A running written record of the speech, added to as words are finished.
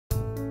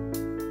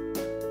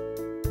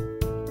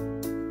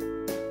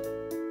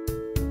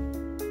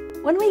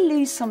When we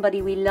lose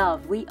somebody we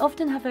love, we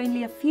often have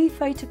only a few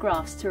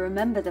photographs to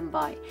remember them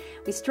by.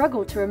 We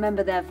struggle to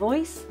remember their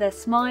voice, their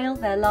smile,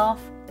 their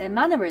laugh, their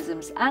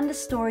mannerisms, and the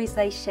stories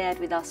they shared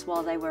with us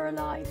while they were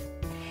alive.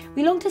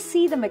 We long to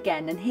see them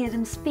again and hear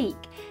them speak,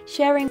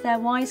 sharing their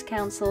wise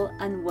counsel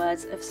and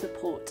words of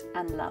support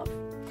and love.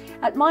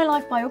 At My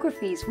Life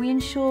Biographies, we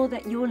ensure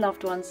that your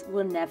loved ones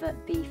will never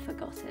be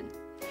forgotten.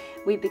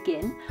 We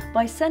begin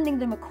by sending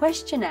them a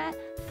questionnaire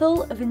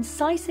full of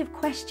incisive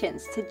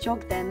questions to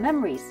jog their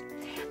memories,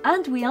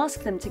 and we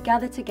ask them to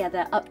gather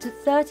together up to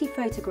 30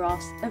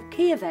 photographs of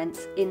key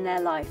events in their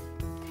life.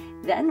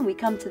 Then we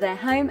come to their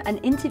home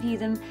and interview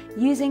them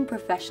using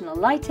professional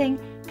lighting,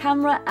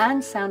 camera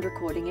and sound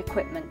recording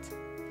equipment.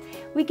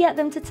 We get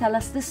them to tell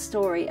us the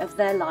story of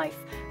their life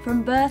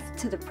from birth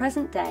to the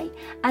present day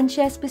and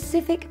share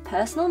specific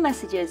personal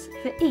messages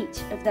for each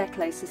of their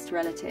closest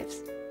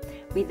relatives.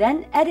 We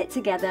then edit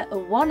together a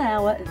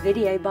 1-hour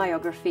video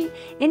biography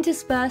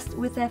interspersed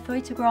with their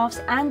photographs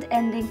and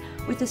ending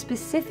with a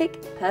specific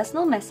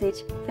personal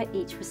message for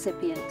each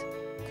recipient.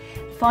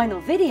 The final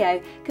video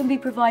can be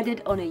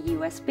provided on a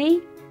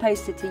USB,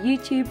 posted to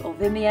YouTube or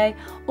Vimeo,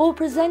 or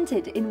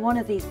presented in one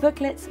of these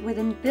booklets with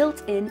a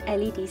built-in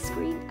LED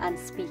screen and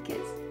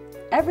speakers.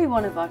 Every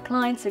one of our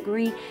clients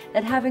agree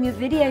that having a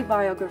video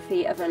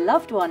biography of a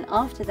loved one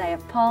after they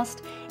have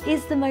passed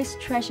is the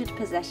most treasured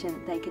possession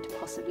they could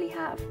possibly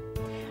have.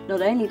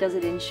 Not only does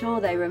it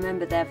ensure they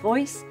remember their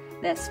voice,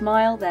 their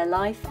smile, their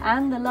life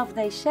and the love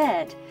they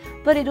shared,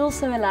 but it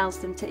also allows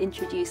them to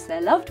introduce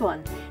their loved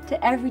one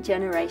to every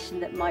generation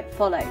that might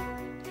follow.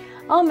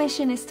 Our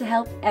mission is to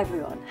help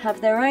everyone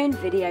have their own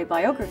video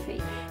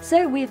biography,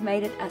 so we have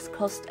made it as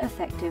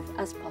cost-effective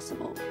as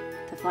possible.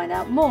 To find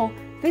out more,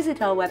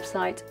 visit our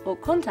website or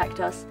contact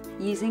us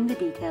using the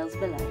details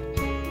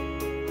below.